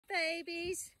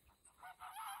babies.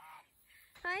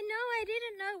 I know, I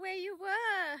didn't know where you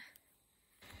were.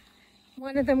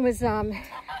 One of them was,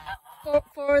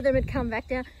 four of them had come back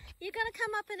down. You gonna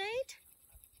come up and eat?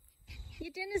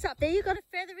 Your dinner's up there. You got a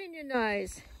feather in your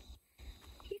nose.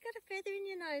 You got a feather in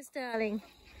your nose, darling.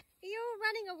 You're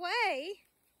running away.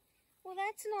 Well,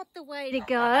 that's not the way to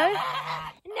go.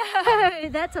 No,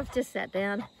 I've just sat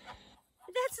down.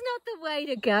 That's not the way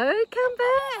to go. Come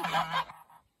back.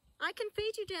 I can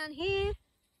feed you down here.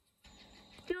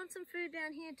 Do you want some food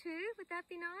down here too? Would that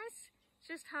be nice? It's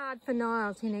just hard for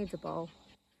Niles. He needs a bowl.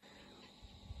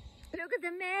 Look at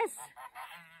the mess.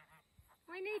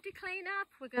 We need to clean up.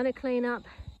 We're going to clean up.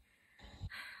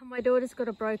 My daughter's got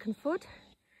a broken foot.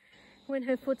 When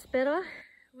her foot's better,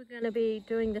 we're going to be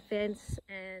doing the fence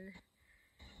and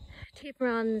tip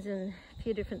runs and a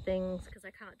few different things because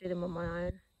I can't do them on my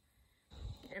own.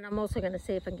 And I'm also going to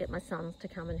see if I can get my sons to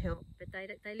come and help, but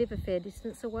they live a fair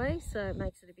distance away, so it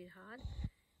makes it a bit hard.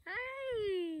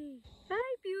 Hey,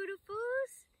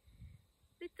 beautifuls.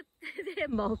 They're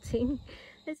molting.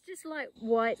 There's just like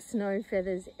white snow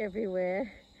feathers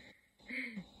everywhere.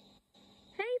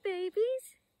 Hey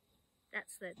babies.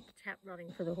 That's the tap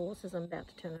running for the horses. I'm about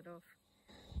to turn it off.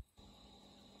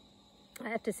 I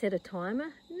have to set a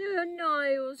timer. No,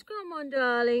 Niles, come on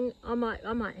darling. I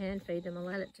might hand feed them. I'll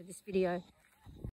add it to this video.